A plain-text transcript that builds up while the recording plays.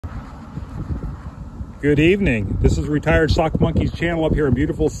Good evening. This is Retired Sock Monkeys channel up here in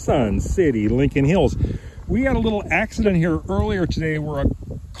beautiful Sun City, Lincoln Hills. We had a little accident here earlier today where a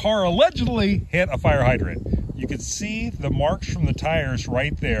car allegedly hit a fire hydrant. You could see the marks from the tires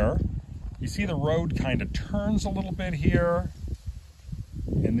right there. You see the road kind of turns a little bit here.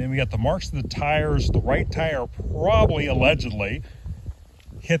 And then we got the marks of the tires. The right tire probably allegedly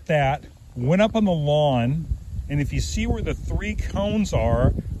hit that, went up on the lawn. And if you see where the 3 cones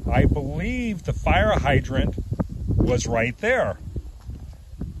are, I believe the fire hydrant was right there.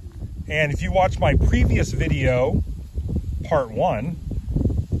 And if you watch my previous video, part 1,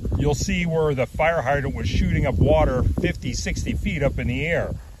 you'll see where the fire hydrant was shooting up water 50, 60 feet up in the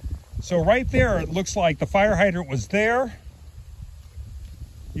air. So right there, it looks like the fire hydrant was there.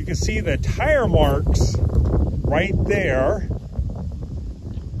 You can see the tire marks right there.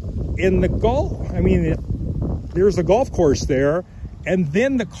 In the there's a golf course there. And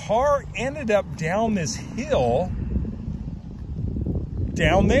then the car ended up down this hill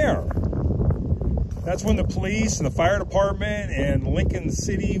down there. That's when the police and the fire department and Lincoln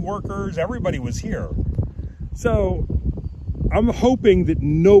City workers, everybody was here. So I'm hoping that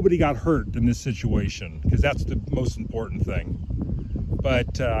nobody got hurt in this situation, because that's the most important thing.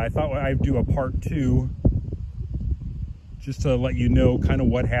 But I thought I'd do a part 2 just to let you know kind of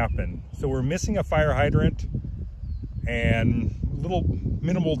what happened. So we're missing a fire hydrant and little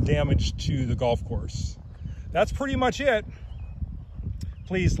minimal damage to the golf course. That's pretty much it.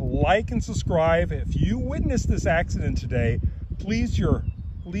 Please like and subscribe. If you witnessed this accident today, please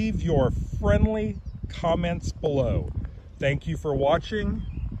leave your friendly comments below. Thank you for watching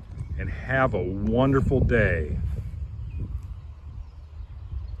and have a wonderful day.